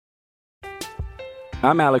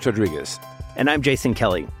I'm Alex Rodriguez. And I'm Jason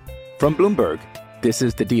Kelly. From Bloomberg, this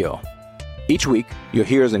is The Deal. Each week, you'll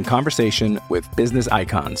hear us in conversation with business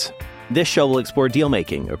icons. This show will explore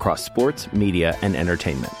deal-making across sports, media, and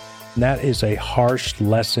entertainment. That is a harsh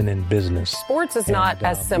lesson in business. Sports is not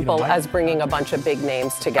as simple as bringing a bunch of big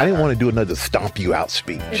names together. I didn't want to do another stomp you out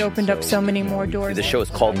speech. It opened up so many more doors. The show is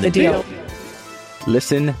called The Deal.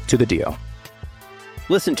 Listen to The Deal.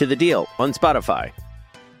 Listen to The Deal on Spotify.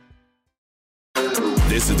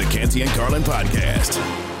 This is the Canty and Carlin podcast.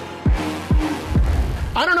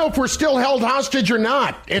 I don't know if we're still held hostage or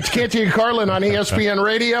not. It's Canty and Carlin on ESPN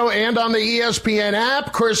Radio and on the ESPN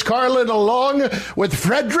app. Chris Carlin along with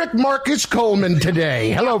Frederick Marcus Coleman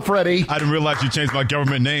today. Hello, Freddie. I didn't realize you changed my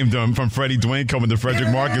government name from Freddie Dwayne Coleman to Frederick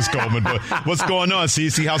Marcus Coleman. But what's going on,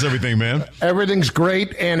 CC? How's everything, man? Everything's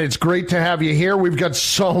great, and it's great to have you here. We've got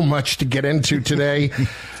so much to get into today.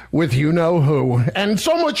 With you-know-who. And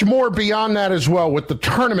so much more beyond that as well, with the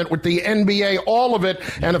tournament, with the NBA, all of it,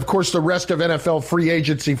 and, of course, the rest of NFL free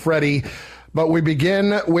agency, Freddie. But we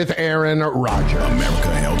begin with Aaron Rodgers.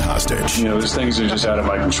 America held hostage. You know, these things are just out of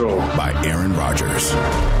my control. By Aaron Rodgers.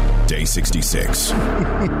 Day 66.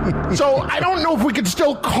 So I don't know if we could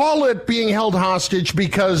still call it being held hostage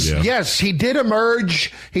because, yes, he did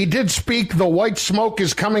emerge. He did speak. The white smoke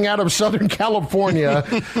is coming out of Southern California.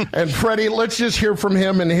 And, Freddie, let's just hear from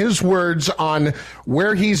him and his words on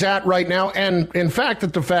where he's at right now. And, in fact,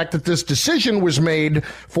 the fact that this decision was made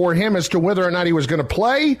for him as to whether or not he was going to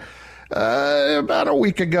play about a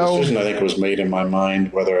week ago. The decision, I think, was made in my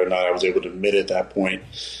mind whether or not I was able to admit at that point.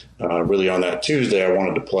 Really on that Tuesday, I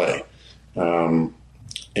wanted to play. And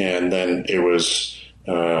then it was,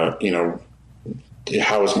 how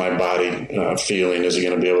is my body feeling? Is it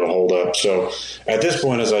going to be able to hold up? So at this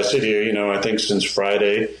point, as I sit here, I think since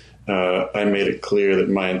Friday, I made it clear that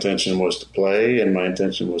my intention was to play, and my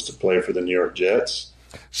intention was to play for the New York Jets.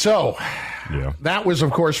 So that was,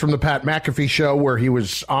 of course, from the Pat McAfee show where he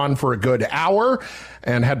was on for a good hour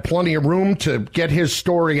and had plenty of room to get his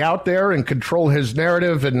story out there and control his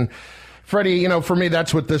narrative. And Freddie, for me,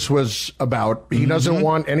 that's what this was about. He doesn't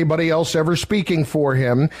want anybody else ever speaking for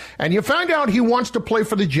him. And you find out he wants to play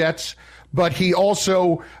for the Jets, but he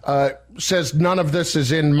also says none of this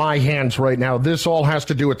is in my hands right now. This all has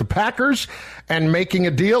to do with the Packers and making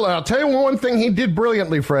a deal. And I'll tell you one thing he did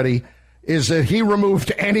brilliantly, Freddie, is that he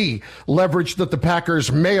removed any leverage that the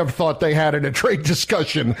Packers may have thought they had in a trade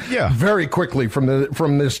discussion very quickly from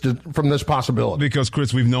this possibility. Because,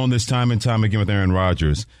 Chris, we've known this time and time again with Aaron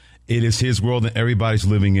Rodgers. It is his world and everybody's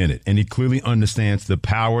living in it. And he clearly understands the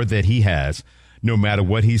power that he has, no matter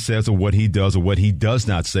what he says or what he does or what he does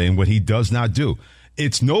not say and what he does not do.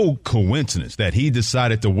 It's no coincidence that he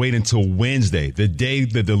decided to wait until Wednesday, the day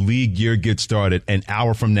that the league year gets started, an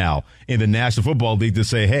hour from now in the National Football League, to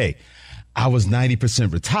say, hey, I was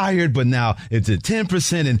 90% retired, but now it's at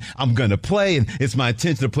 10% and I'm going to play, and it's my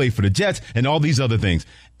intention to play for the Jets and all these other things.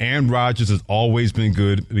 Aaron Rodgers has always been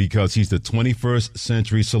good because he's the 21st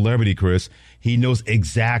century celebrity, Chris. He knows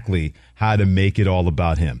exactly how to make it all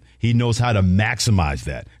about him. He knows how to maximize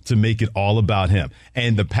that to make it all about him.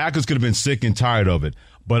 And the Packers could have been sick and tired of it.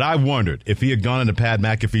 But I wondered if he had gone on the Pat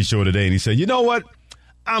McAfee show today and he said, you know what?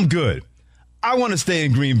 I'm good. I want to stay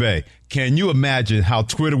in Green Bay. Can you imagine how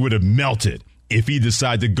Twitter would have melted if he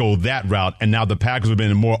decided to go that route, and now the Packers would have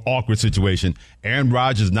been in a more awkward situation? Aaron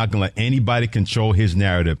Rodgers is not going to let anybody control his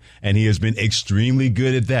narrative, and he has been extremely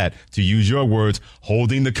good at that, to use your words,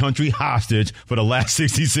 holding the country hostage for the last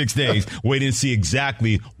 66 days, waiting to see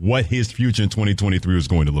exactly what his future in 2023 is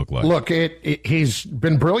going to look like. Look, he's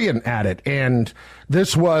been brilliant at it, and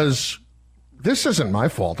this isn't my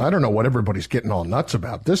fault. I don't know what everybody's getting all nuts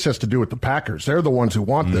about. This has to do with the Packers. They're the ones who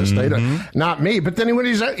want this. They don't, not me. But then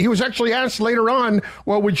he was actually asked later on,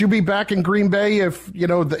 well, would you be back in Green Bay if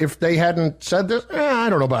they hadn't said this? I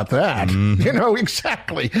don't know about that.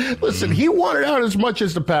 Exactly. Listen, he wanted out as much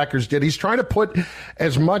as the Packers did. He's trying to put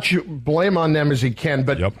as much blame on them as he can.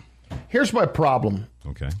 But here's my problem.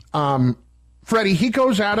 Okay. Freddie, he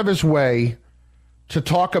goes out of his way to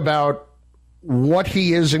talk about what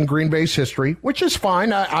he is in Green Bay's history, which is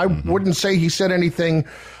fine. I wouldn't say he said anything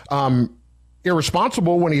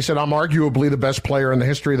irresponsible when he said, I'm arguably the best player in the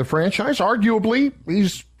history of the franchise. Arguably,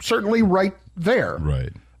 he's certainly right there.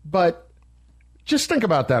 Right. But just think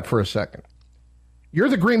about that for a second. You're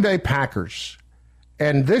the Green Bay Packers,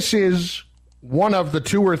 and this is one of the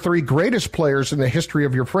 2 or 3 greatest players in the history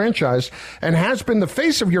of your franchise and has been the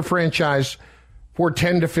face of your franchise for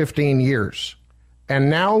 10 to 15 years. And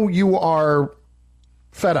now you are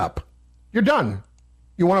fed up. You're done.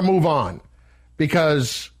 You want to move on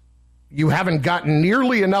because you haven't gotten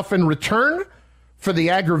nearly enough in return for the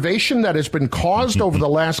aggravation that has been caused over the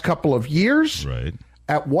last couple of years. Right.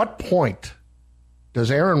 At what point does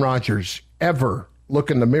Aaron Rodgers ever look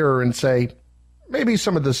in the mirror and say, maybe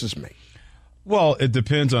some of this is me? Well, it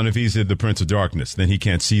depends on if he's the Prince of Darkness. Then he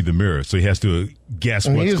can't see the mirror, so he has to guess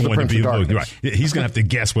what's going to be. Right. He's going to have to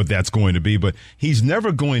guess what that's going to be, but he's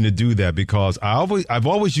never going to do that because I've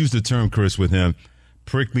always used the term, Chris, with him,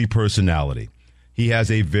 prickly personality. He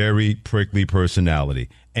has a very prickly personality.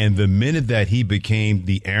 And the minute that he became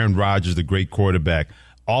the Aaron Rodgers, the great quarterback,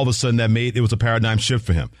 all of a sudden it was a paradigm shift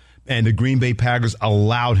for him. And the Green Bay Packers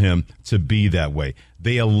allowed him to be that way.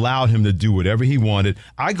 They allowed him to do whatever he wanted.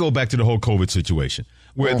 I go back to the whole COVID situation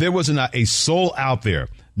where there was not a soul out there,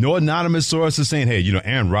 no anonymous sources saying, hey,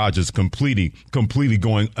 Aaron Rodgers completely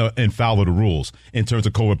going and foul of the rules in terms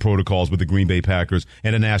of COVID protocols with the Green Bay Packers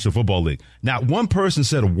and the National Football League. Not one person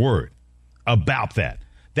said a word about that.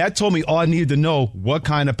 That told me all I needed to know what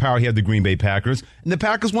kind of power he had the Green Bay Packers. And the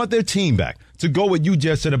Packers want their team back. To go what you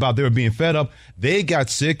just said about they were being fed up, they got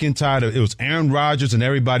sick and tired of it. It was Aaron Rodgers and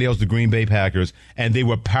everybody else, the Green Bay Packers, and they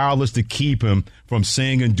were powerless to keep him from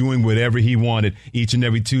saying and doing whatever he wanted each and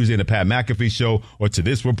every Tuesday in the Pat McAfee show or to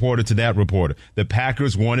this reporter, to that reporter. The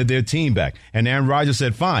Packers wanted their team back. And Aaron Rodgers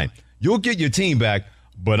said, fine, you'll get your team back,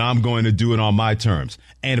 but I'm going to do it on my terms.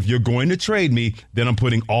 And if you're going to trade me, then I'm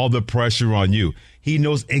putting all the pressure on you. He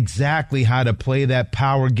knows exactly how to play that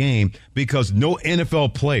power game because no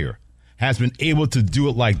NFL player has been able to do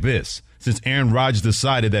it like this since Aaron Rodgers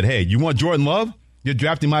decided that, hey, you want Jordan Love? You're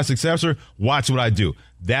drafting my successor? Watch what I do.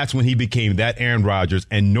 That's when he became that Aaron Rodgers,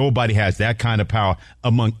 and nobody has that kind of power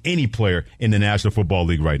among any player in the National Football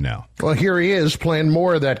League right now. Well, here he is playing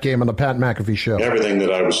more of that game on the Pat McAfee show. Everything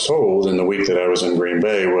that I was told in the week that I was in Green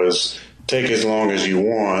Bay was, take as long as you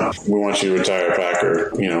want. We want you to retire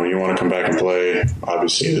Packer. You want to come back and play.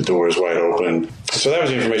 Obviously, the door is wide open. So that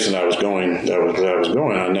was the information that I was going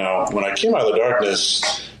on. Now, when I came out of the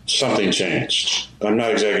darkness, something changed. I'm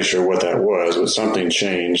not exactly sure what that was, but something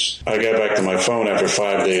changed. I got back to my phone after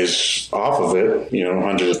 5 days off of it,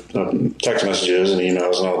 hundreds of text messages and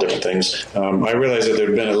emails and all different things. I realized that there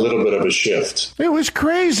had been a little bit of a shift. It was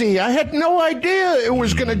crazy. I had no idea it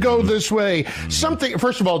was going to go this way. Something,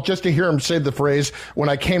 first of all, just to hear him say the phrase, when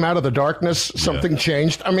I came out of the darkness, something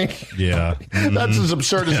changed. I mean, that's as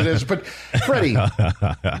absurd as it is. But, Freddie,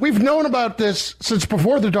 we've known about this since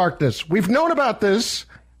before the darkness. We've known about this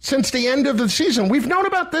since the end of the season. We've known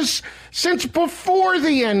about this since before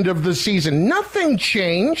the end of the season. Nothing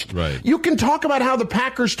changed. Right. You can talk about how the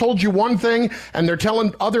Packers told you one thing and they're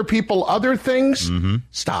telling other people other things.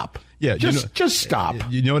 Stop. Yeah, just stop.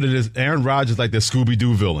 You know what it is? Aaron Rodgers is like the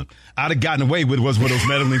Scooby-Doo villain. I'd have gotten away with was with those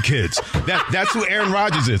meddling kids. That's who Aaron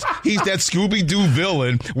Rodgers is. He's that Scooby-Doo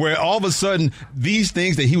villain where all of a sudden these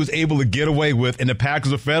things that he was able to get away with and the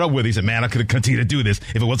Packers were fed up with, he said, man, I could have continued to do this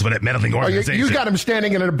if it wasn't for that meddling organization. You got him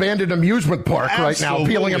standing in an abandoned amusement park right now,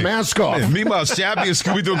 peeling a mask off. Man, meanwhile, Shabby and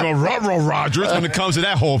Scooby-Doo going, ruh-roh, Rodgers, when it comes to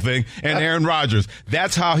that whole thing, and Aaron Rodgers.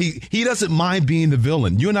 That's how he doesn't mind being the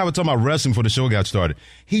villain. You and I were talking about wrestling before the show got started.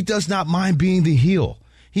 He does not mind being the heel.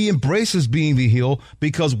 He embraces being the heel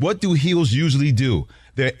because what do heels usually do?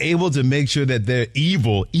 They're able to make sure that their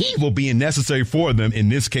evil being necessary for them, in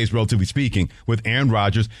this case, relatively speaking, with Aaron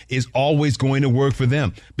Rodgers, is always going to work for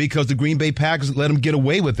them because the Green Bay Packers let him get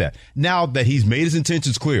away with that. Now that he's made his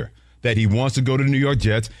intentions clear, that he wants to go to the New York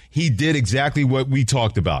Jets, he did exactly what we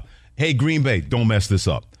talked about. Hey, Green Bay, don't mess this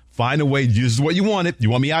up. Find a way. This is what you wanted. You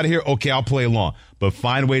want me out of here? Okay, I'll play along. But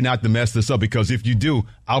find a way not to mess this up because if you do,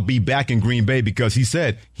 I'll be back in Green Bay because he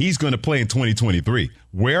said he's going to play in 2023.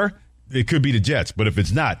 Where? It could be the Jets. But if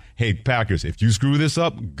it's not, hey, Packers, if you screw this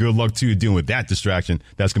up, good luck to you dealing with that distraction.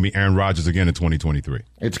 That's going to be Aaron Rodgers again in 2023.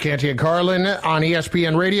 It's Canty and Carlin on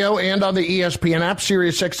ESPN Radio and on the ESPN app,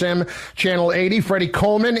 Sirius XM Channel 80. Freddie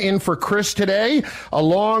Coleman in for Chris today,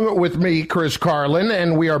 along with me, Chris Carlin,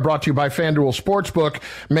 and we are brought to you by FanDuel Sportsbook.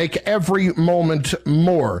 Make every moment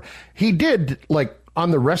more. He did,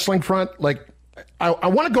 on the wrestling front, I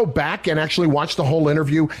want to go back and actually watch the whole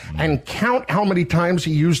interview and count how many times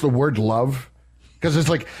he used the word love. Because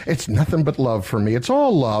it's nothing but love for me. It's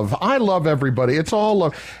all love. I love everybody. It's all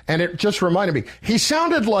love. And it just reminded me, he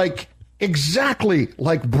sounded exactly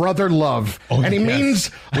like Brother Love. Oh, and he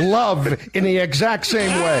means love in the exact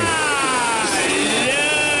same way.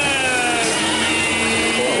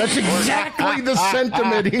 That's exactly the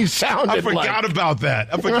sentiment he sounded like. I forgot about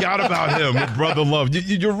that. I forgot about him with Brother Love.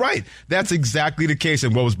 You're right. That's exactly the case.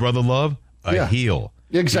 And what was Brother Love? A heel.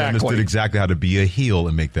 Exactly. He understood exactly how to be a heel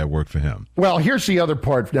and make that work for him. Well, here's the other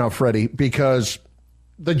part now, Freddie, because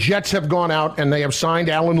the Jets have gone out and they have signed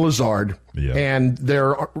Alan Lazard. Yeah. And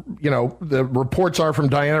the reports are from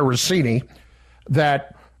Diana Rossini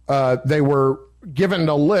that they were given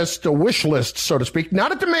a list, a wish list, so to speak,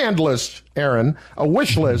 not a demand list, Aaron, a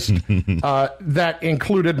wish list that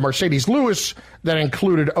included Mercedes Lewis, that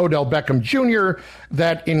included Odell Beckham Jr.,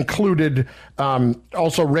 that included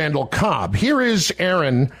also Randall Cobb. Here is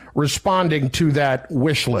Aaron responding to that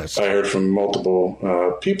wish list. I heard from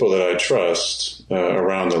multiple people that I trust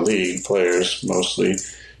around the league, players mostly,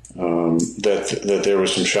 that there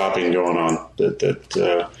was some shopping going on,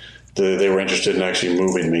 that they were interested in actually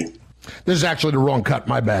moving me. This is actually the wrong cut.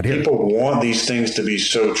 My bad here. People want these things to be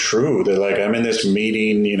so true. They're like, I'm in this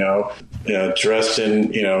meeting, dressed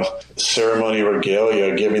in, ceremony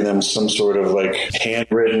regalia, giving them some sort of like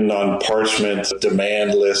handwritten on parchment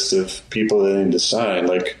demand list of people they need to sign.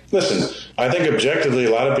 Like, listen, I think objectively, a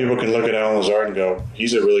lot of people can look at Allen Lazard and go,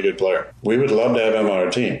 he's a really good player. We would love to have him on our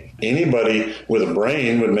team. Anybody with a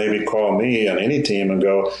brain would maybe call me on any team and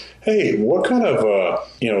go, hey, what kind of,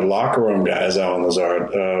 locker room guy is Allen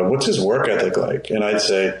Lazard? What's his work ethic like? And I'd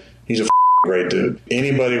say, he's a great dude.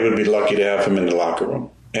 Anybody would be lucky to have him in the locker room.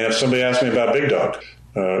 And if somebody asked me about Big Dog,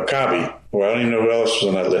 Cobby, or I don't even know who else was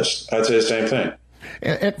on that list, I'd say the same thing.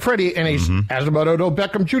 And Freddie, and he's asked about Odell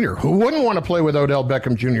Beckham Jr. Who wouldn't want to play with Odell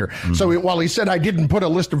Beckham Jr.? So while he said I didn't put a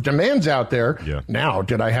list of demands out there, now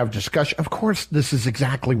did I have discussion? Of course, this is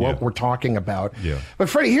exactly what we're talking about. But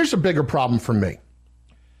Freddie, here's a bigger problem for me.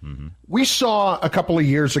 We saw a couple of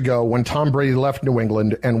years ago when Tom Brady left New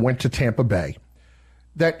England and went to Tampa Bay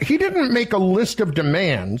that he didn't make a list of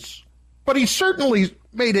demands, but he certainly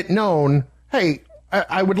made it known, hey,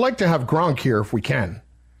 I would like to have Gronk here if we can.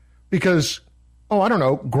 Because,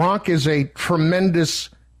 Gronk is a tremendous,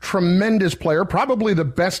 tremendous player, probably the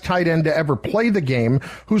best tight end to ever play the game,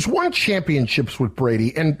 who's won championships with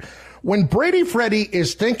Brady. And when Brady, Freddie,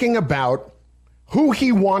 is thinking about who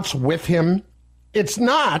he wants with him, it's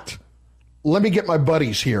not, let me get my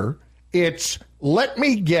buddies here. It's, let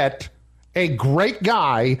me get a great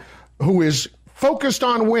guy who is focused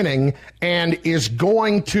on winning and is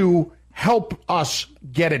going to help us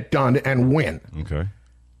get it done and win. Okay.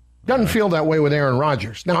 Doesn't feel that way with Aaron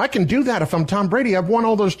Rodgers. Now, I can do that if I'm Tom Brady. I've won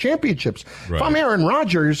all those championships. Right. If I'm Aaron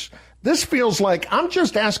Rodgers, this feels like I'm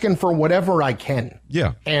just asking for whatever I can.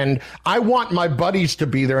 Yeah. And I want my buddies to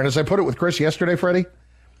be there. And as I put it with Chris yesterday, Freddie,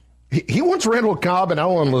 he wants Randall Cobb and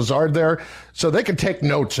Allen Lazard there so they can take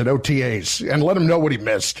notes at OTAs and let him know what he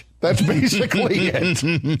missed. That's basically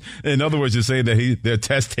it. In other words, you're saying that they're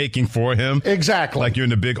test taking for him? Exactly. Like you're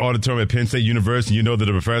in the big auditorium at Penn State University, you know that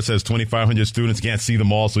the professor has 2,500 students, can't see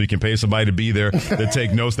them all, so you can pay somebody to be there to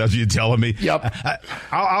take notes. That's what you're telling me? Yep.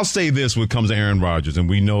 I'll say this when it comes to Aaron Rodgers, and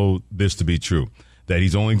we know this to be true, that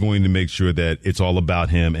he's only going to make sure that it's all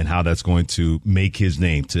about him and how that's going to make his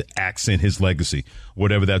name, to accent his legacy,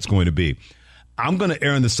 whatever that's going to be. I'm going to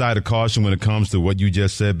err on the side of caution when it comes to what you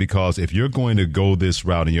just said, because if you're going to go this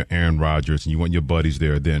route and you're Aaron Rodgers and you want your buddies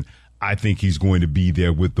there, then I think he's going to be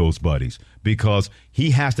there with those buddies, because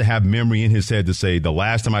he has to have memory in his head to say, the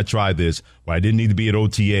last time I tried this, where I didn't need to be at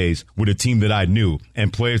OTAs with a team that I knew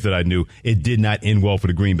and players that I knew, it did not end well for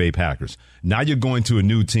the Green Bay Packers. Now you're going to a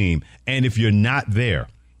new team, and if you're not there,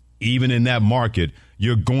 even in that market,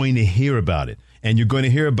 you're going to hear about it. And you're going to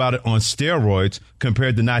hear about it on steroids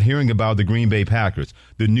compared to not hearing about the Green Bay Packers.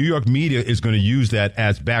 The New York media is going to use that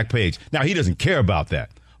as back page. Now, he doesn't care about that.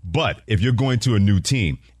 But if you're going to a new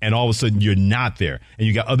team and all of a sudden you're not there and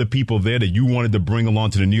you got other people there that you wanted to bring along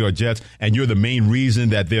to the New York Jets and you're the main reason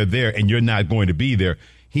that they're there and you're not going to be there,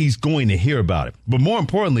 he's going to hear about it. But more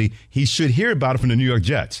importantly, he should hear about it from the New York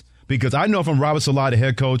Jets. Because I know if I'm Robert Saleh, the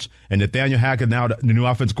head coach, and Nathaniel Hackett, now the new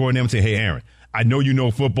offensive coordinator, and say, hey, Aaron, I know you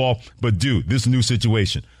know football, but dude, this is a new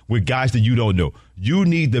situation with guys that you don't know. You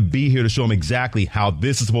need to be here to show them exactly how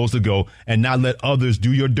this is supposed to go and not let others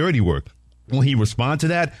do your dirty work. Will he respond to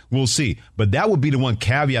that? We'll see. But that would be the one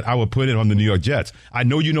caveat I would put in on the New York Jets. I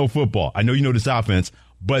know you know football. I know you know this offense,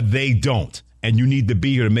 but they don't. And you need to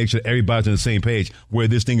be here to make sure everybody's on the same page where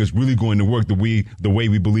this thing is really going to work the way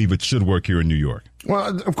we believe it should work here in New York.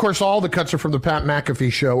 Well, of course, all the cuts are from the Pat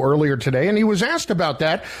McAfee show earlier today, and he was asked about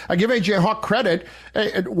that. I give A.J. Hawk credit.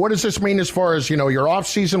 Hey, what does this mean as far as, your off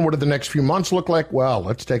season? What do the next few months look like? Well,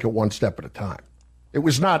 let's take it one step at a time. It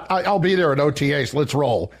was not, I'll be there at OTAs, let's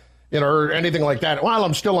roll, or anything like that. While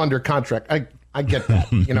I'm still under contract. I get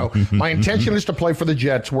that. My intention is to play for the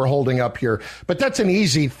Jets. We're holding up here. But that's an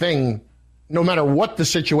easy thing, no matter what the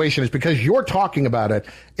situation is, because you're talking about it.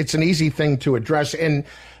 It's an easy thing to address. And,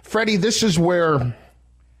 Freddie, this is where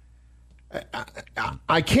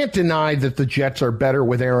I can't deny that the Jets are better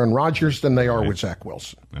with Aaron Rodgers than they are with Zach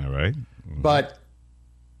Wilson. All right. But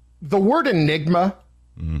the word enigma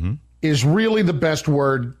is really the best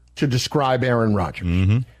word to describe Aaron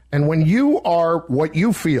Rodgers. And when you are what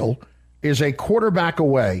you feel is a quarterback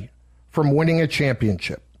away from winning a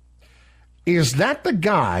championship, is that the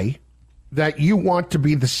guy that you want to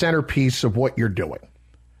be the centerpiece of what you're doing?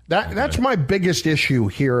 That's my biggest issue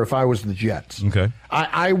here if I was the Jets. Okay.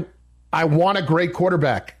 I want a great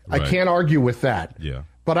quarterback. Right. I can't argue with that. Yeah.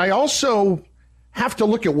 But I also have to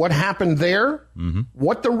look at what happened there,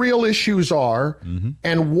 what the real issues are,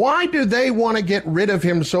 and why do they want to get rid of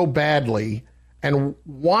him so badly, and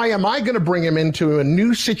why am I going to bring him into a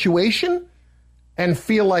new situation and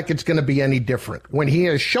feel like it's going to be any different when he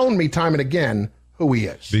has shown me time and again who he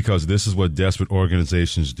is? Because this is what desperate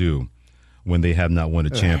organizations do when they have not won a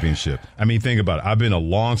championship. I mean, think about it. I've been a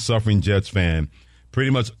long-suffering Jets fan pretty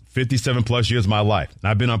much 57-plus years of my life. And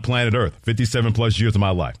I've been on planet Earth 57-plus years of my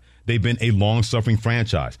life. They've been a long-suffering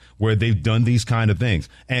franchise where they've done these kind of things.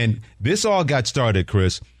 And this all got started,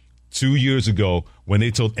 Chris, 2 years ago when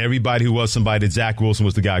they told everybody who was somebody that Zach Wilson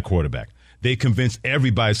was the guy quarterback. They convinced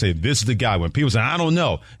everybody to say, this is the guy. When people say, I don't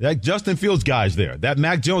know, that Justin Fields guy's there, that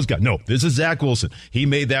Mac Jones guy. No, this is Zach Wilson. He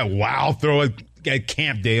made that wow throw at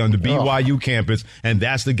camp day on the BYU campus, and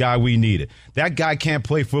that's the guy we needed. That guy can't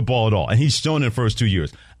play football at all, and he's shown in the first 2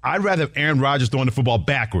 years. I'd rather have Aaron Rodgers throwing the football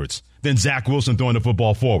backwards than Zach Wilson throwing the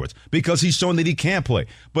football forwards because he's shown that he can't play.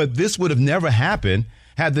 But this would have never happened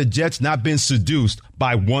had the Jets not been seduced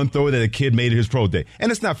by one throw that a kid made at his pro day.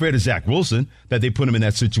 And it's not fair to Zach Wilson that they put him in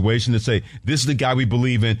that situation to say, this is the guy we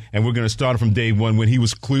believe in, and we're going to start him from day one when he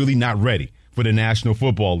was clearly not ready for the National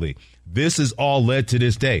Football League. This has all led to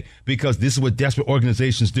this day because this is what desperate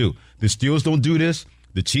organizations do. The Steelers don't do this.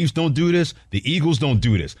 The Chiefs don't do this. The Eagles don't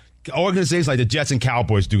do this. Organizations like the Jets and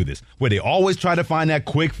Cowboys do this, where they always try to find that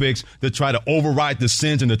quick fix to try to override the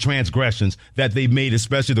sins and the transgressions that they've made,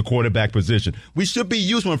 especially the quarterback position. We should be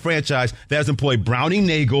used to a franchise that has employed Browning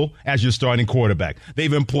Nagel as your starting quarterback.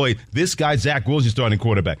 They've employed this guy, Zach Wilson, your starting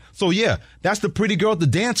quarterback. So, yeah, that's the pretty girl at the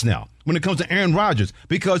dance now when it comes to Aaron Rodgers,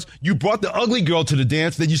 because you brought the ugly girl to the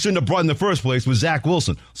dance that you shouldn't have brought in the first place with Zach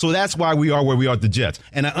Wilson. So that's why we are where we are at the Jets.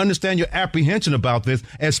 And I understand your apprehension about this,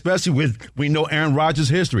 especially with we know Aaron Rodgers'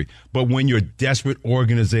 history. But when you're a desperate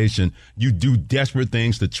organization, you do desperate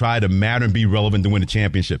things to try to matter and be relevant to win a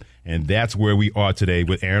championship. And that's where we are today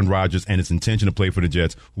with Aaron Rodgers and his intention to play for the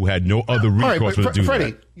Jets, who had no other recourse to do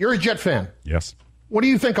Freddie, that. You're a Jet fan. Yes. What do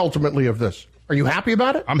you think ultimately of this? Are you happy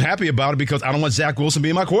about it? I'm happy about it because I don't want Zach Wilson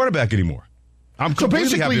being my quarterback anymore. So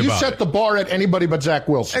basically, you set the bar at anybody but Zach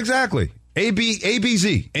Wilson. Exactly.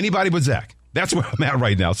 ABZ, anybody but Zach. That's where I'm at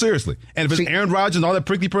right now, seriously. And if it's Aaron Rodgers and all that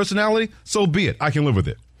prickly personality, so be it. I can live with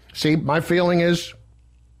it. See, my feeling is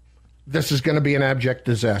this is going to be an abject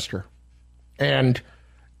disaster. And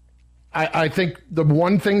I think the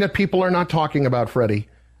one thing that people are not talking about, Freddie,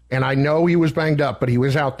 and I know he was banged up, but he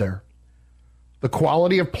was out there, the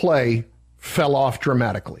quality of play fell off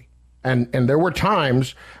dramatically. And there were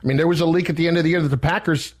times, I mean, there was a leak at the end of the year that the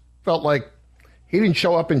Packers felt like he didn't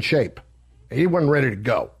show up in shape. He wasn't ready to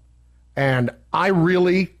go. And I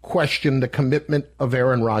really question the commitment of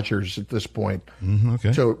Aaron Rodgers at this point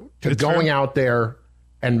to going out there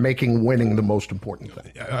and making winning the most important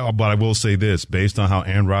thing. But I will say this, based on how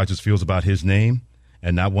Aaron Rodgers feels about his name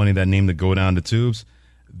and not wanting that name to go down the tubes,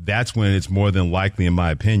 that's when it's more than likely, in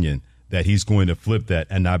my opinion, that he's going to flip that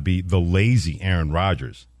and not be the lazy Aaron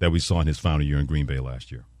Rodgers that we saw in his final year in Green Bay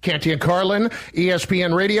last year. Canty and Carlin,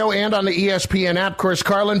 ESPN Radio, and on the ESPN app. Chris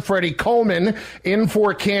Carlin, Freddie Coleman in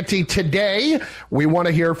for Canty today. We want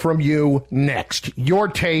to hear from you next. Your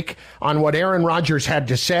take on what Aaron Rodgers had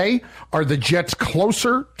to say. Are the Jets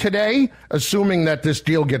closer today, assuming that this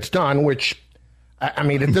deal gets done, which, I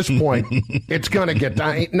mean, at this point, it's going to get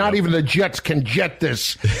done. Not even the Jets can jet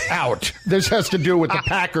this out. This has to do with the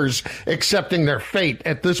Packers accepting their fate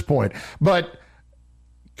at this point. But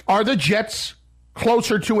are the Jets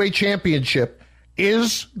closer to a championship?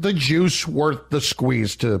 Is the juice worth the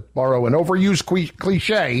squeeze, to borrow an overused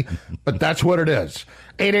cliche, but that's what it is.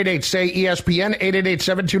 888-SAY-ESPN,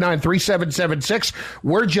 888-729-3776.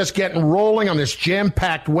 We're just getting rolling on this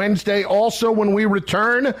jam-packed Wednesday. Also, when we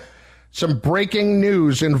return, some breaking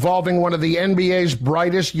news involving one of the NBA's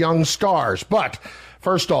brightest young stars. But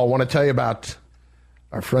first of all, I want to tell you about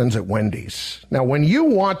our friends at Wendy's. Now, when you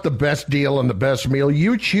want the best deal and the best meal,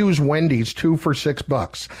 you choose Wendy's 2 for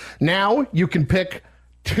 $6. Now you can pick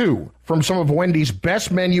 2 from some of Wendy's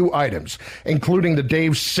best menu items, including the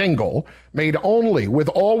Dave's Single, made only with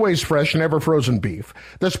always fresh, never frozen beef,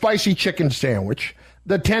 the spicy chicken sandwich,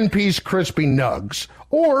 the 10-piece crispy nugs,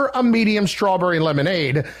 or a medium strawberry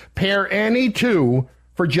lemonade. Pair any 2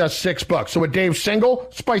 for just $6. So a Dave's Single,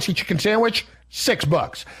 spicy chicken sandwich,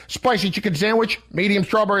 $6. Spicy chicken sandwich, medium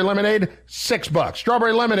strawberry lemonade, $6.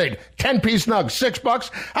 Strawberry lemonade, 10-piece nug, $6.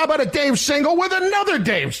 How about a Dave single with another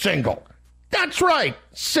Dave single? That's right,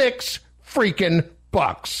 $6 freaking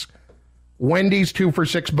bucks. Wendy's 2 for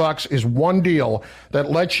 $6 is one deal that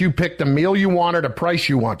lets you pick the meal you want at a price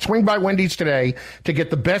you want. Swing by Wendy's today to get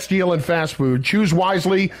the best deal in fast food. Choose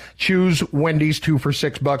wisely. Choose Wendy's 2 for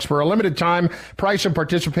 $6. For a limited time, price and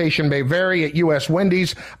participation may vary at U.S.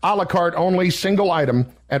 Wendy's. A la carte only, single item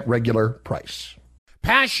at regular price.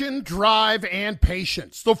 Passion, drive, and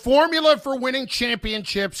patience. The formula for winning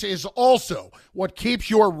championships is also what keeps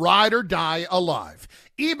your ride or die alive.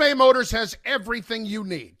 eBay Motors has everything you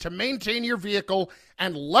need to maintain your vehicle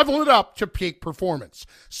and level it up to peak performance.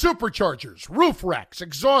 Superchargers, roof racks,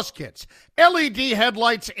 exhaust kits, LED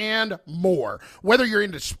headlights, and more. Whether you're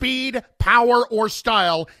into speed, power, or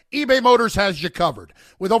style, eBay Motors has you covered.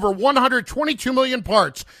 With over 122 million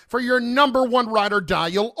parts for your number one ride or die,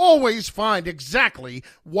 you'll always find exactly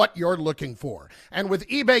what you're looking for. And with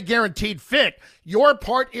eBay Guaranteed Fit, your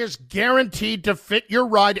part is guaranteed to fit your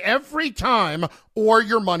ride every time or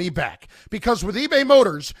your money back. Because with eBay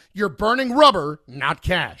Motors, you're burning rubber, not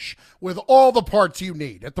cash. With all the parts you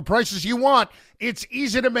need at the prices you want, it's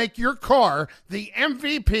easy to make your car the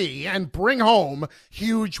MVP and bring home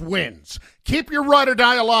huge wins. Keep your ride or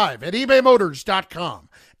die alive at ebaymotors.com.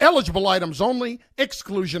 Eligible items only.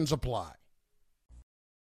 Exclusions apply.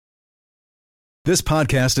 This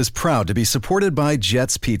podcast is proud to be supported by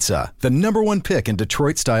Jets Pizza, the #1 pick in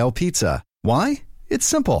Detroit-style pizza. Why? It's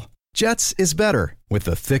simple. Jets is better. With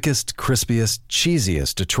the thickest, crispiest,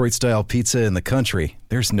 cheesiest Detroit-style pizza in the country,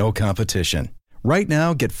 there's no competition. Right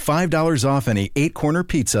now, get $5 off any 8-corner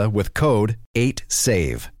pizza with code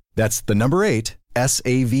 8SAVE. That's the number 8,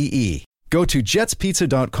 S-A-V-E. Go to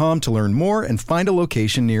jetspizza.com to learn more and find a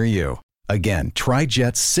location near you. Again, try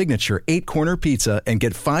Jet's signature 8-corner pizza and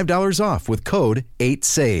get $5 off with code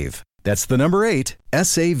 8SAVE. That's the number 8,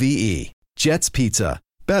 S-A-V-E. Jet's Pizza.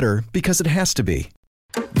 Better because it has to be.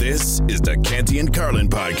 This is the Canty and Carlin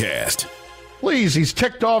podcast. Please, he's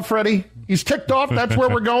ticked off, Freddie. He's ticked off. That's where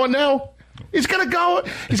we're going now. He's gonna go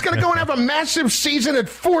and have a massive season at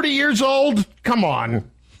 40 years old. Come on.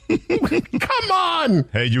 Come on.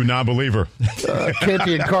 Hey, you non-believer.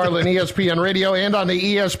 Canty and Carlin, ESPN Radio, and on the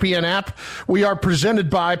ESPN app. We are presented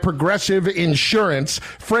by Progressive Insurance.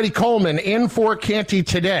 Freddie Coleman in for Canty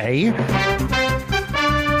today.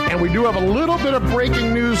 And we do have a little bit of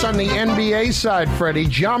breaking news on the NBA side, Freddie.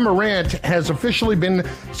 Ja Morant has officially been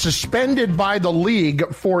suspended by the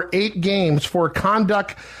league for 8 games for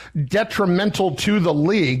conduct detrimental to the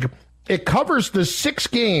league. It covers the 6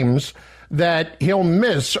 games that he'll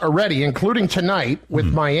miss already, including tonight with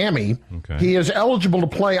Miami. Okay. He is eligible to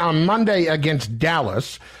play on Monday against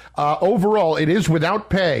Dallas. Overall, it is without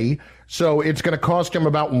pay. So it's going to cost him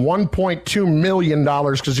about $1.2 million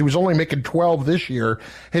because he was only making $12 this year.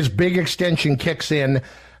 His big extension kicks in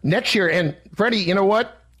next year. And Freddie, you know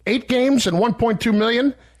what? 8 games and $1.2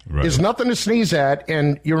 million is nothing to sneeze at.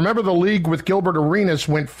 And you remember the league with Gilbert Arenas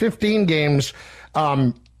went 15 games.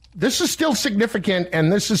 This is still significant,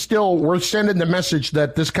 and this is still, we're sending the message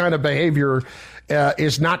that this kind of behavior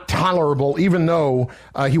is not tolerable, even though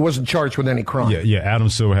he wasn't charged with any crime. Yeah. Adam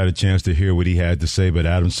Silver had a chance to hear what he had to say, but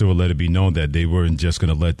Adam Silver let it be known that they weren't just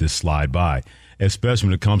going to let this slide by, especially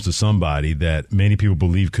when it comes to somebody that many people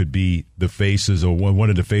believe could be the faces or one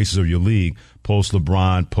of the faces of your league, post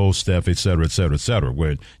LeBron, post Steph, et cetera, et cetera, et cetera.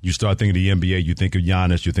 When you start thinking of the NBA, you think of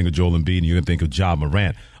Giannis, you think of Joel Embiid, and you're going to think of Ja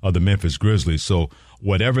Morant of the Memphis Grizzlies. So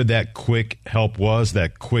whatever that quick help was,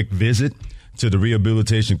 that quick visit to the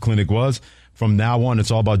rehabilitation clinic was, from now on,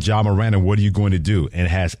 it's all about Ja Morant and what are you going to do? And it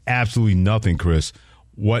has absolutely nothing, Chris,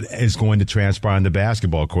 what is going to transpire in the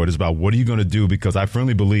basketball court. It's about what are you going to do, because I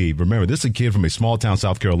firmly believe, remember, this is a kid from a small town,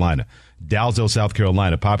 South Carolina, Dalzell, South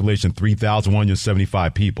Carolina, population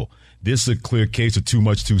 3,175 people. This is a clear case of too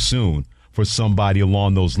much too soon for somebody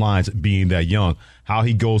along those lines being that young. How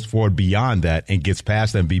he goes forward beyond that and gets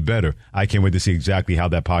past that and be better, I can't wait to see exactly how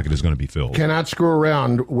that pocket is going to be filled. Cannot screw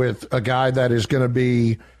around with a guy that is going to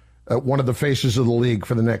be one of the faces of the league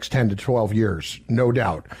for the next 10 to 12 years. No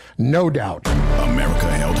doubt. No doubt. America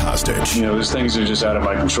Held Hostage. You know, those things are just out of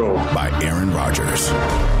my control. By Aaron Rodgers.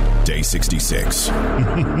 Day 66.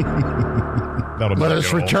 Let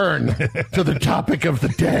us return to the topic of the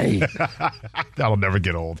day. That'll never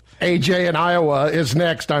get old. AJ in Iowa is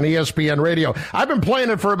next on ESPN Radio. I've been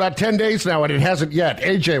playing it for about 10 days now, and it hasn't yet.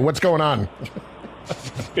 AJ, what's going on?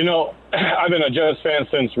 You know, I've been a Jets fan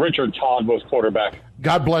since Richard Todd was quarterback.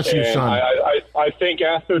 God bless you, son. I think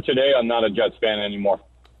after today, I'm not a Jets fan anymore.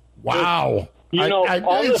 Wow. You know,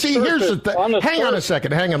 here's the thing. Hang on a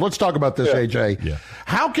second. Hang on. Let's talk about this, AJ. Yeah.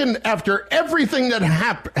 How can, after everything that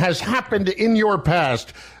has happened in your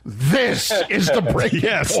past, this is the breaking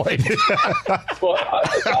point?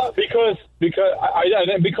 Well,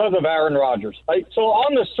 because of Aaron Rodgers. So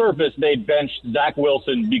on the surface, they benched Zach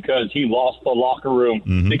Wilson because he lost the locker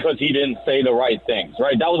room because he didn't say the right things,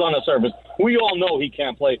 right? That was on the surface. We all know he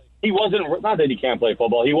can't play. He wasn't, not that he can't play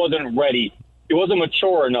football, he wasn't ready. He wasn't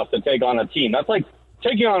mature enough to take on a team. That's like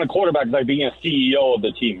taking on a quarterback is like being a CEO of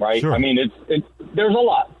the team, right? Sure. I mean, there's a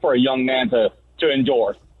lot for a young man to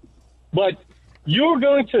endure. But you're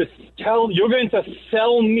going to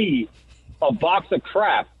sell me a box of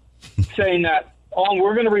crap saying that,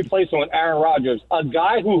 we're going to replace him with Aaron Rodgers, a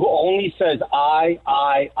guy who only says, I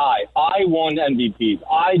won MVPs,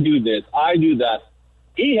 I do this, I do that.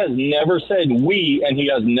 He has never said we, and he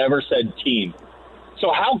has never said team.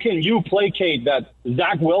 So how can you placate that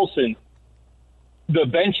Zach Wilson, the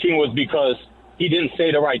benching was because he didn't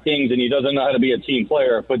say the right things and he doesn't know how to be a team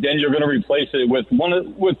player, but then you're going to replace it with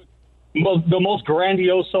the most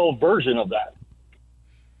grandioso version of that?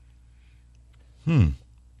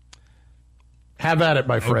 Have at it,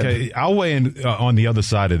 my friend. Okay, I'll weigh in on the other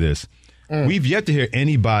side of this. We've yet to hear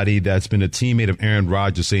anybody that's been a teammate of Aaron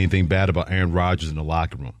Rodgers say anything bad about Aaron Rodgers in the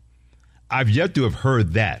locker room. I've yet to have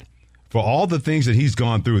heard that. For all the things that he's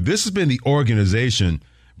gone through, this has been the organization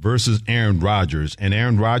versus Aaron Rodgers, and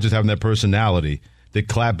Aaron Rodgers having that personality that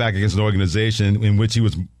clapped back against an organization in which he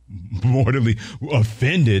was mortally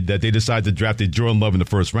offended that they decided to draft Jordan Love in the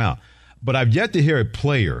first round. But I've yet to hear a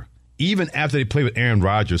player, even after they played with Aaron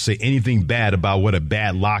Rodgers, say anything bad about what a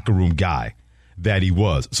bad locker room guy that he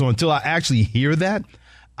was. So until I actually hear that,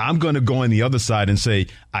 I'm going to go on the other side and say,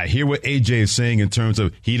 I hear what AJ is saying in terms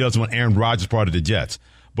of he doesn't want Aaron Rodgers part of the Jets.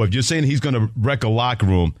 But if you're saying he's going to wreck a locker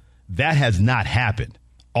room, that has not happened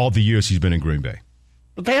all the years he's been in Green Bay.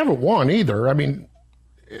 But they haven't won either. I mean,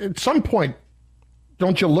 at some point,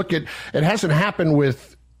 don't you look at it hasn't happened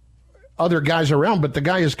with other guys around, but the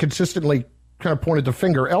guy has consistently kind of pointed the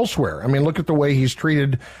finger elsewhere. I mean, look at the way he's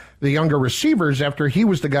treated the younger receivers after he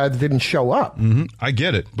was the guy that didn't show up. I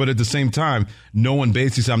get it. But at the same time, no one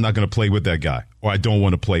basically said I'm not going to play with that guy or I don't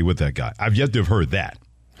want to play with that guy. I've yet to have heard that.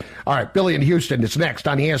 All right, Billy in Houston is next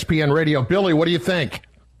on ESPN Radio. Billy, what do you think?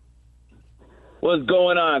 What's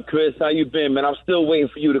going on, Chris? How you been, man? I'm still waiting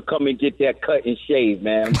for you to come and get that cut and shave,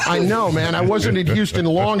 man. I know, man. I wasn't in Houston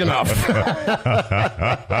long enough.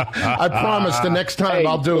 I promise the next time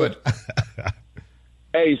I'll do it.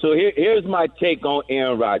 Hey, so here's my take on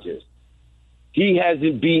Aaron Rodgers. He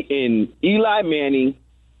hasn't beaten Eli Manning,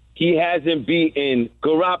 he hasn't beaten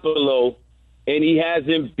Garoppolo, and he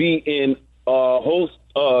hasn't beaten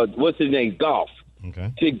what's his name, Goff,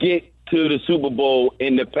 to get to the Super Bowl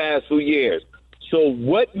in the past few years. So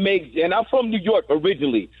what makes, and I'm from New York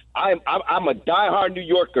originally. I'm a diehard New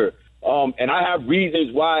Yorker, and I have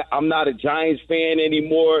reasons why I'm not a Giants fan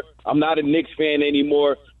anymore. I'm not a Knicks fan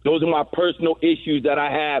anymore. Those are my personal issues that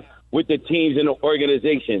I have with the teams and the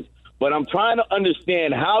organizations. But I'm trying to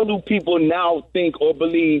understand, how do people now think or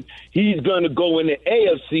believe he's going to go in the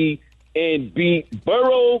AFC and beat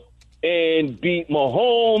Burrow and beat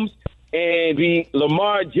Mahomes and beat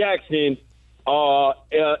Lamar Jackson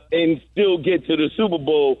and still get to the Super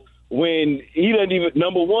Bowl when he doesn't even,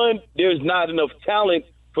 number one, there's not enough talent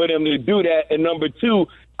for them to do that. And number two,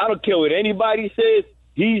 I don't care what anybody says,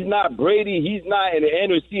 he's not Brady, he's not in the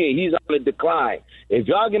NFC, and he's on a decline. If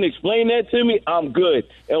y'all can explain that to me, I'm good.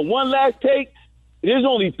 And one last take, there's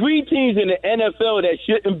only 3 teams in the NFL that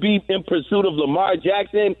shouldn't be in pursuit of Lamar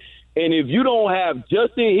Jackson. And if you don't have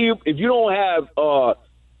Justin Hill, if you don't have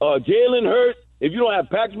Jalen Hurts, if you don't have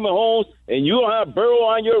Patrick Mahomes, and you don't have Burrow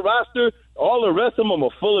on your roster, all the rest of them are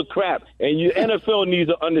full of crap. And your NFL needs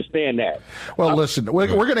to understand that. Well, listen, we're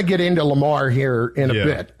going to get into Lamar here in a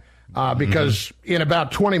bit because in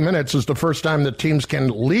about 20 minutes is the first time that teams can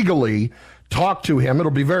legally talk to him.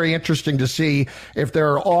 It'll be very interesting to see if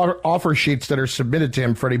there are offer sheets that are submitted to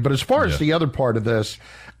him, Freddie. But as far as the other part of this,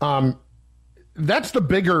 that's the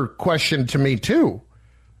bigger question to me, too.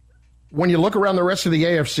 When you look around the rest of the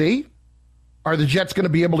AFC, are the Jets going to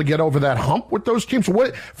be able to get over that hump with those teams?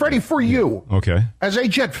 What, Freddie, for you, as a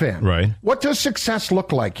Jet fan, what does success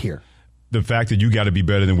look like here? The fact that you got to be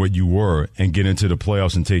better than what you were and get into the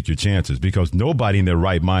playoffs and take your chances, because nobody in their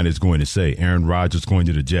right mind is going to say Aaron Rodgers going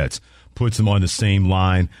to the Jets puts them on the same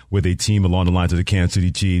line with a team along the lines of the Kansas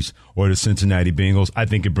City Chiefs or the Cincinnati Bengals. I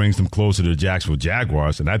think it brings them closer to the Jacksonville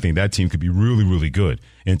Jaguars, and I think that team could be really, really good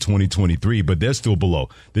in 2023, but they're still below.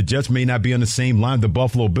 The Jets may not be on the same line with the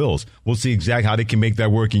Buffalo Bills. We'll see exactly how they can make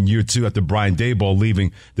that work in year two after Brian Daboll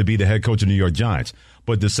leaving to be the head coach of the New York Giants.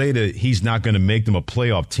 But to say that he's not going to make them a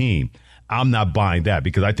playoff team, I'm not buying that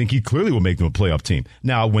because I think he clearly will make them a playoff team.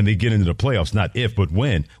 Now, when they get into the playoffs, not if, but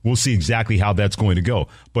when, we'll see exactly how that's going to go.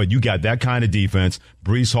 But you got that kind of defense.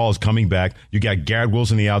 Breece Hall is coming back. You got Garrett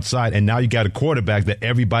Wilson on the outside, and now you got a quarterback that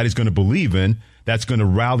everybody's going to believe in that's going to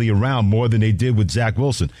rally around more than they did with Zach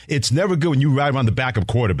Wilson. It's never good when you ride around the backup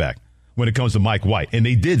quarterback when it comes to Mike White, and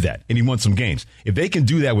they did that, and he won some games. If they can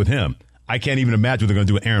do that with him, I can't even imagine what they're going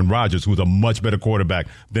to do with Aaron Rodgers, who's a much better quarterback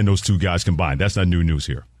than those two guys combined. That's not new news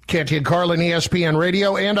here. Canty and Carlin, ESPN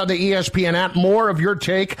Radio, and on the ESPN app. More of your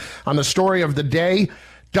take on the story of the day.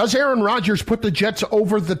 Does Aaron Rodgers put the Jets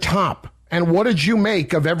over the top? And what did you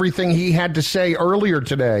make of everything he had to say earlier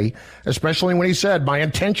today, especially when he said, my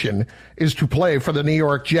intention is to play for the New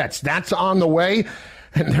York Jets? That's on the way.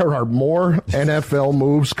 And there are more NFL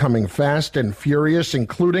moves coming fast and furious,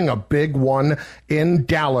 including a big one in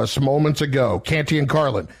Dallas moments ago. Canty and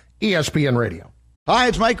Carlin, ESPN Radio. Hi,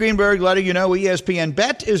 it's Mike Greenberg letting you know ESPN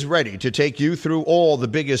Bet is ready to take you through all the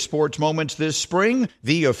biggest sports moments this spring.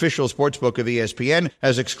 The official sportsbook of ESPN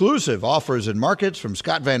has exclusive offers and markets from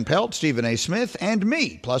Scott Van Pelt, Stephen A. Smith, and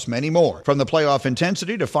me, plus many more. From the playoff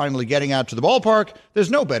intensity to finally getting out to the ballpark,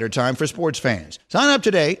 there's no better time for sports fans. Sign up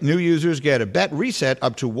today. New users get a bet reset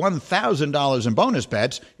up to $1,000 in bonus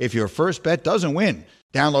bets if your first bet doesn't win.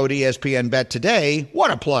 Download ESPN Bet today.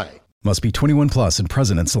 What a play. Must be 21 plus and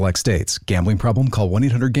present in select states. Gambling problem? Call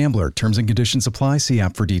 1-800-GAMBLER. Terms and conditions apply. See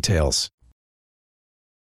app for details.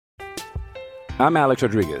 I'm Alex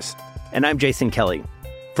Rodriguez. And I'm Jason Kelly.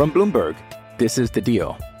 From Bloomberg, this is The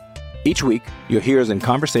Deal. Each week, you'll hear us in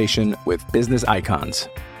conversation with business icons.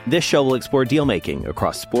 This show will explore deal-making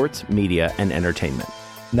across sports, media, and entertainment.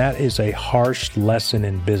 That is a harsh lesson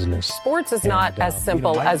in business. Sports is not as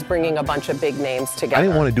simple as bringing a bunch of big names together. I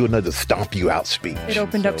didn't want to do another stomp you out speech. It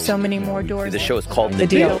opened up so many more doors. The show is called The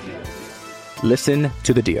Deal. Listen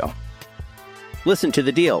to The Deal. Listen to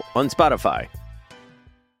The Deal on Spotify.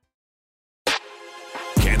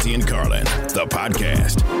 Canty and Carlin, the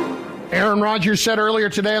podcast. Aaron Rodgers said earlier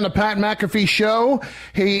today on the Pat McAfee show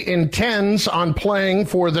he intends on playing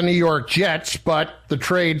for the New York Jets, but the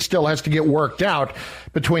trade still has to get worked out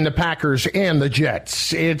between the Packers and the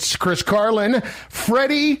Jets. It's Chris Carlin,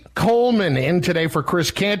 Freddie Coleman in today for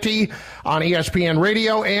Chris Canty on ESPN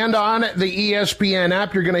Radio and on the ESPN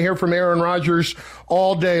app. You're going to hear from Aaron Rodgers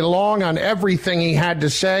all day long on everything he had to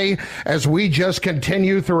say as we just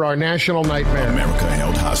continue through our national nightmare. America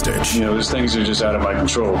held hostage. You know, these things are just out of my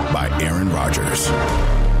control. By Aaron Rodgers.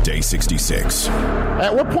 Day 66.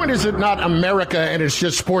 At what point is it not America and it's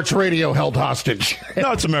just sports radio held hostage?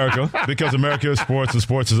 No, it's America because America is sports and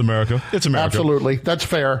sports is America. It's America. Absolutely. That's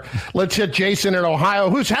fair. Let's hit Jason in Ohio,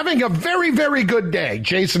 who's having a very, very good day.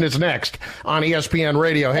 Jason is next on ESPN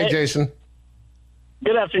Radio. Hey, Jason.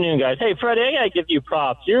 Good afternoon, guys. Hey, Freddie, I got to give you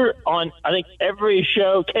props. You're on, I think, every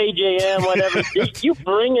show, KJM, whatever. You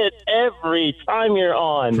bring it every time you're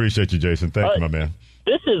on. Appreciate you, Jason. Thank you, my man.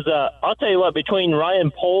 This is, I'll tell you what, between Ryan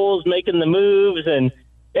Poles making the moves and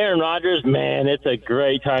Aaron Rodgers, man, it's a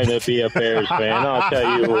great time to be a Bears fan. I'll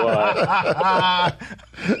tell you what.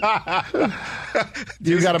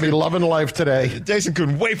 You got to be loving life today. Jason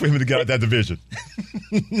couldn't wait for him to get out of that division.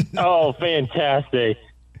 Oh, fantastic.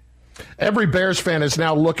 Every Bears fan is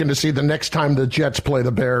now looking to see the next time the Jets play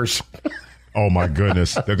the Bears. Oh my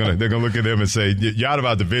goodness! They're gonna look at them and say, "You're out of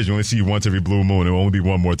our division. We only see you once every blue moon. It'll only be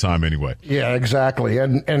one more time anyway." Yeah, exactly.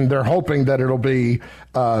 And they're hoping that it'll be,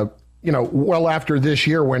 well after this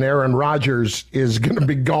year when Aaron Rodgers is going to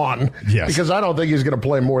be gone. Yes. Because I don't think he's going to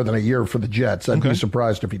play more than a year for the Jets. I'd be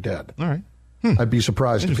surprised if he did. All right. I'd be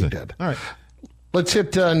surprised if he did. All right. Let's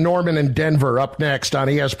hit Norman in Denver up next on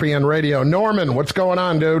ESPN Radio. Norman, what's going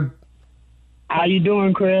on, dude? How you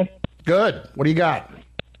doing, Chris? Good. What do you got?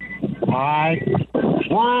 All right.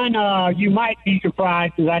 One, you might be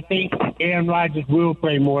surprised because I think Aaron Rodgers will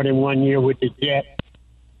play more than 1 year with the Jets.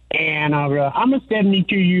 And I'm a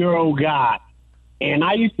 72-year-old guy, and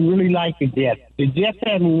I used to really like the Jets. The Jets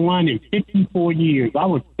haven't won in 54 years. I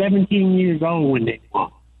was 17 years old when they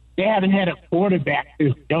won. They haven't had a quarterback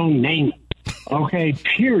since Joe Namath. Okay,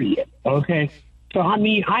 period. Okay. So, I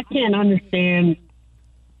mean, I can't understand,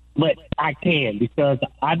 but I can because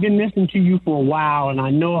I've been listening to you for a while, and I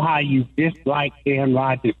know how you dislike Aaron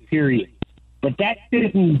Rodgers, period. But that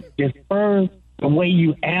shouldn't defer the way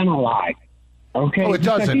you analyze. Okay. Oh, it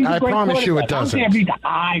doesn't. I promise you it doesn't. I'm saying he's a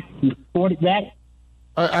high quarterback.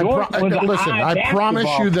 Listen, I promise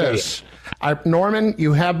you this. Norman,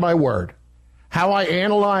 you have my word. How I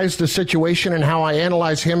analyze the situation and how I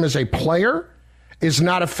analyze him as a player is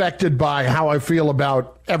not affected by how I feel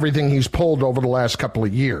about everything he's pulled over the last couple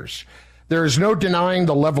of years. There is no denying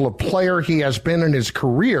the level of player he has been in his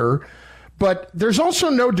career, but there's also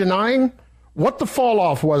no denying what the fall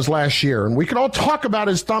off was last year. And we could all talk about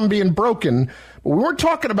his thumb being broken, but we weren't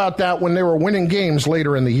talking about that when they were winning games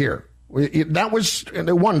later in the year. That was,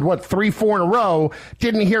 they won, 3-4 in a row,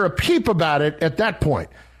 didn't hear a peep about it at that point.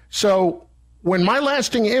 So when my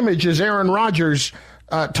lasting image is Aaron Rodgers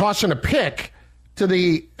tossing a pick to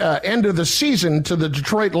the end of the season to the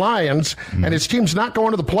Detroit Lions, and his team's not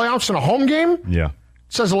going to the playoffs in a home game,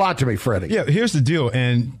 says a lot to me, Freddie. Yeah, here's the deal,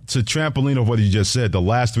 and to trampoline of what you just said, the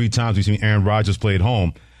last 3 times we've seen Aaron Rodgers play at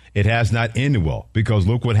home, it has not ended well, because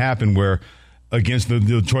look what happened where against the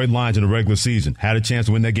Detroit Lions in the regular season. Had a chance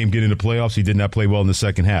to win that game, get into the playoffs. He did not play well in the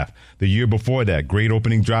second half. The year before that, great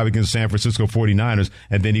opening drive against the San Francisco 49ers,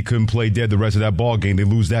 and then he couldn't play dead the rest of that ball game. They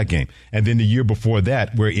lose that game. And then the year before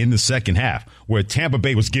that, we're in the second half, where Tampa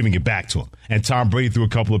Bay was giving it back to him. And Tom Brady threw a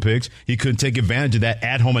couple of picks. He couldn't take advantage of that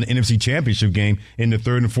at home in the NFC Championship game in the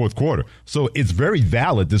third and fourth quarter. So it's very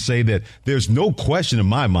valid to say that there's no question in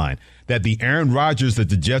my mind that the Aaron Rodgers that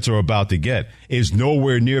the Jets are about to get is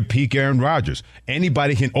nowhere near peak Aaron Rodgers.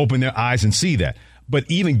 Anybody can open their eyes and see that. But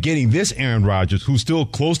even getting this Aaron Rodgers, who's still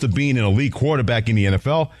close to being an elite quarterback in the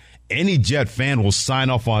NFL, any Jet fan will sign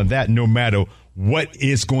off on that no matter what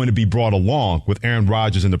is going to be brought along with Aaron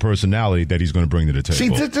Rodgers and the personality that he's going to bring to the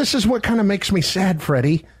table. See, this is what kind of makes me sad,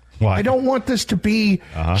 Freddie. Why? I don't want this to be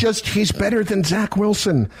just he's better than Zach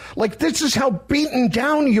Wilson. Like, this is how beaten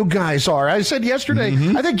down you guys are. I said yesterday,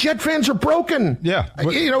 I think Jet fans are broken. Yeah,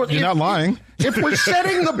 you're not lying. If we're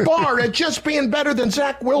setting the bar at just being better than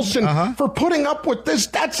Zach Wilson for putting up with this,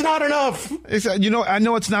 that's not enough. I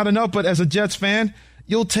know it's not enough, but as a Jets fan,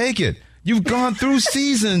 you'll take it. You've gone through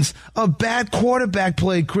seasons of bad quarterback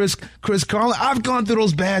play, Chris Carlin. I've gone through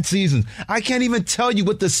those bad seasons. I can't even tell you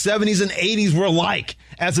what the 70s and 80s were like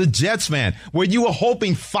as a Jets fan, where you were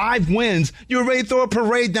hoping 5 wins. You were ready to throw a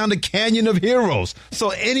parade down the Canyon of Heroes.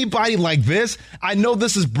 So anybody like this, I know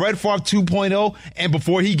this is Brett Favre 2.0, and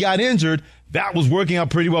before he got injured, that was working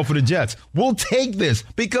out pretty well for the Jets. We'll take this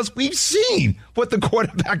because we've seen what the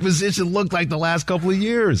quarterback position looked like the last couple of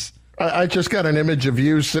years. I just got an image of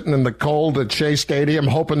you sitting in the cold at Shea Stadium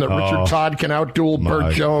hoping that Richard Todd can outduel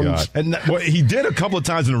Burt Jones. God. And he did a couple of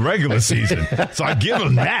times in the regular season, so I give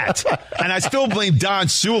him that. And I still blame Don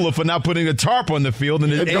Shula for not putting a tarp on the field in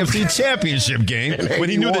the AFC Championship game when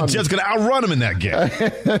he knew the Jets could outrun him in that game.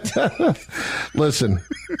 Listen,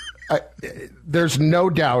 there's no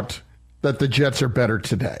doubt that the Jets are better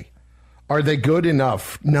today. Are they good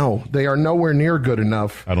enough? No, they are nowhere near good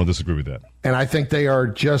enough. I don't disagree with that. And I think they are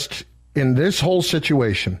just, in this whole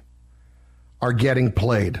situation, are getting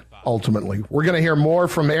played, ultimately. We're going to hear more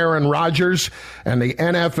from Aaron Rodgers, and the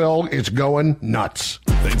NFL is going nuts.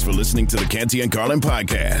 Thanks for listening to the Canty and Carlin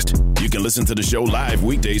podcast. You can listen to the show live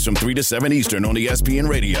weekdays from 3 to 7 Eastern on ESPN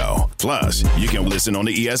Radio. Plus, you can listen on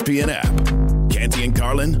the ESPN app. Canty and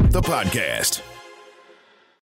Carlin, the podcast.